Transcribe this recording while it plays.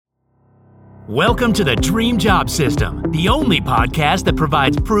Welcome to the Dream Job System, the only podcast that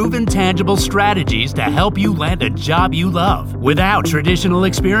provides proven, tangible strategies to help you land a job you love without traditional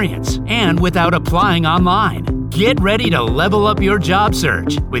experience and without applying online. Get ready to level up your job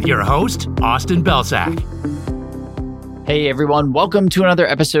search with your host, Austin Belsak. Hey everyone, welcome to another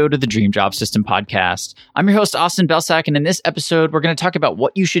episode of the Dream Job System podcast. I'm your host, Austin Belsak, and in this episode, we're going to talk about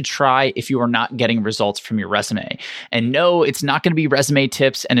what you should try if you are not getting results from your resume. And no, it's not going to be resume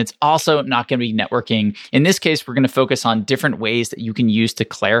tips, and it's also not going to be networking. In this case, we're going to focus on different ways that you can use to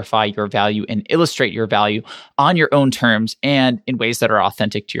clarify your value and illustrate your value on your own terms and in ways that are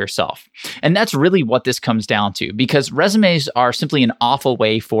authentic to yourself. And that's really what this comes down to, because resumes are simply an awful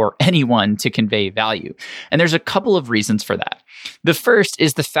way for anyone to convey value. And there's a couple of reasons for that. The first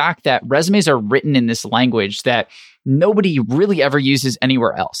is the fact that resumes are written in this language that nobody really ever uses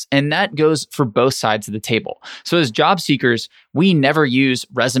anywhere else. And that goes for both sides of the table. So as job seekers, we never use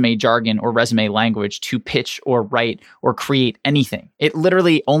resume jargon or resume language to pitch or write or create anything. It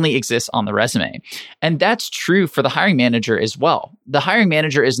literally only exists on the resume. And that's true for the hiring manager as well. The hiring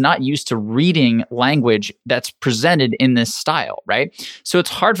manager is not used to reading language that's presented in this style, right? So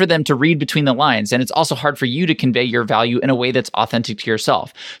it's hard for them to read between the lines. And it's also hard for you to convey your value in a way that's authentic to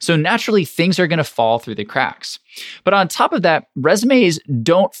yourself. So naturally, things are going to fall through the cracks. But on top of that, resumes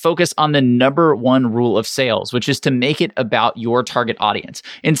don't focus on the number one rule of sales, which is to make it about your target audience.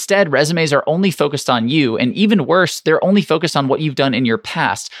 Instead, resumes are only focused on you, and even worse, they're only focused on what you've done in your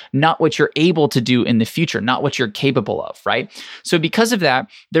past, not what you're able to do in the future, not what you're capable of, right? So because of that,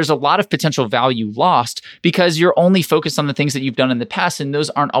 there's a lot of potential value lost because you're only focused on the things that you've done in the past, and those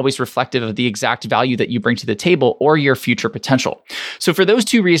aren't always reflective of the exact value that you bring to the table or your future potential. So for those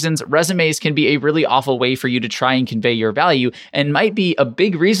two reasons, resumes can be a really awful way for you to try and convey your value, and might be a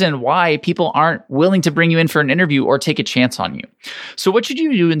big reason why people aren't willing to bring you in for an interview or take a chance on you. So what should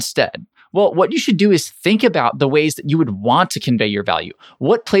you do instead? Well, what you should do is think about the ways that you would want to convey your value.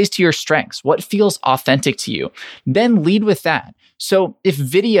 What plays to your strengths? What feels authentic to you? Then lead with that. So if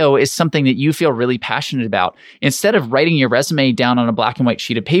video is something that you feel really passionate about, instead of writing your resume down on a black and white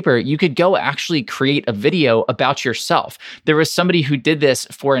sheet of paper, you could go actually create a video about yourself. There was somebody who did this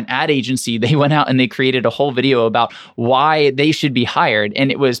for an ad agency. They went out and they created a whole video about why they should be hired.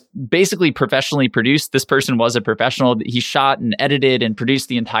 And it was basically professionally produced. This person was a professional. He shot and edited and produced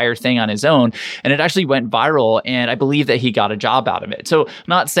the entire thing on his own. And it actually went viral. And I believe that he got a job out of it. So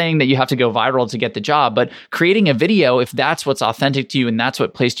not saying that you have to go viral to get the job, but creating a video, if that's what's authentic to you and that's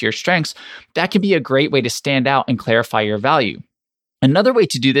what plays to your strengths, that can be a great way to stand out and clarify your value. Another way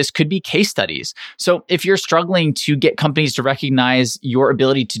to do this could be case studies. So if you're struggling to get companies to recognize your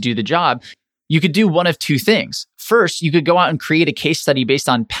ability to do the job, you could do one of two things. First, you could go out and create a case study based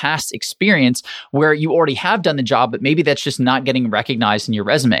on past experience where you already have done the job, but maybe that's just not getting recognized in your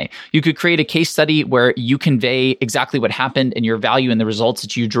resume. You could create a case study where you convey exactly what happened and your value and the results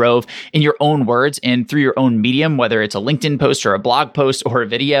that you drove in your own words and through your own medium, whether it's a LinkedIn post or a blog post or a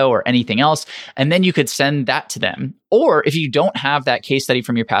video or anything else. And then you could send that to them. Or if you don't have that case study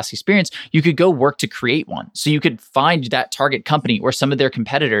from your past experience, you could go work to create one. So you could find that target company or some of their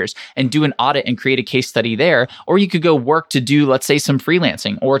competitors and do an audit and create a case study there. Or you could go work to do, let's say, some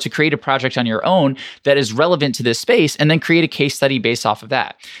freelancing or to create a project on your own that is relevant to this space and then create a case study based off of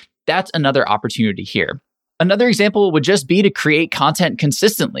that. That's another opportunity here. Another example would just be to create content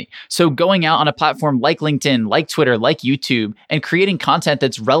consistently. So going out on a platform like LinkedIn, like Twitter, like YouTube, and creating content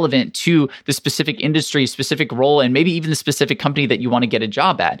that's relevant to the specific industry, specific role, and maybe even the specific company that you want to get a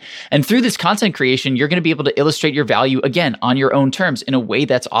job at. And through this content creation, you're going to be able to illustrate your value, again, on your own terms in a way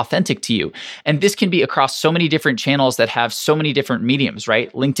that's authentic to you. And this can be across so many different channels that have so many different mediums,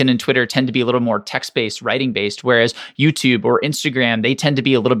 right? LinkedIn and Twitter tend to be a little more text-based, writing-based, whereas YouTube or Instagram, they tend to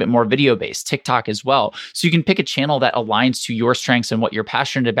be a little bit more video-based, TikTok as well. So you can pick a channel that aligns to your strengths and what you're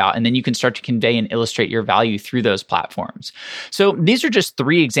passionate about, and then you can start to convey and illustrate your value through those platforms. So these are just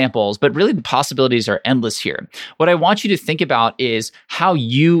 3 examples, but really the possibilities are endless here. What I want you to think about is how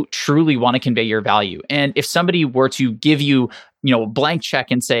you truly want to convey your value. And if somebody were to give you, a blank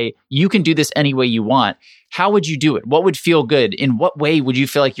check and say, you can do this any way you want, how would you do it? What would feel good? In what way would you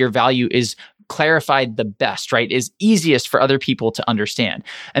feel like your value is clarified the best, right? Is easiest for other people to understand.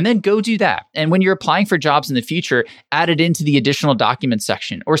 And then go do that. And when you're applying for jobs in the future, add it into the additional documents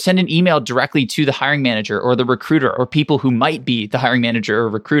section or send an email directly to the hiring manager or the recruiter or people who might be the hiring manager or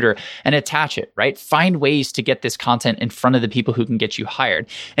recruiter and attach it, right? Find ways to get this content in front of the people who can get you hired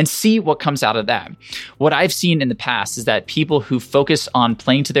and see what comes out of that. What I've seen in the past is that people who focus on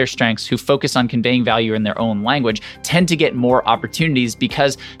playing to their strengths, who focus on conveying value in their own language, tend to get more opportunities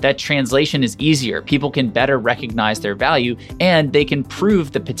because that translation is easier. People can better recognize their value and they can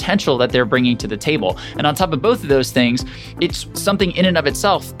prove the potential that they're bringing to the table. And on top of both of those things, it's something in and of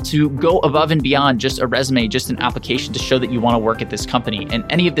itself to go above and beyond just a resume, just an application to show that you want to work at this company. And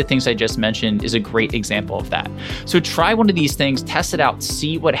any of the things I just mentioned is a great example of that. So try one of these things, test it out,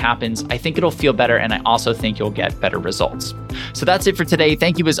 see what happens. I think it'll feel better. And I also think you'll get better results. So that's it for today.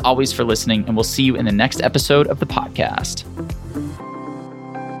 Thank you as always for listening, and we'll see you in the next episode of the podcast.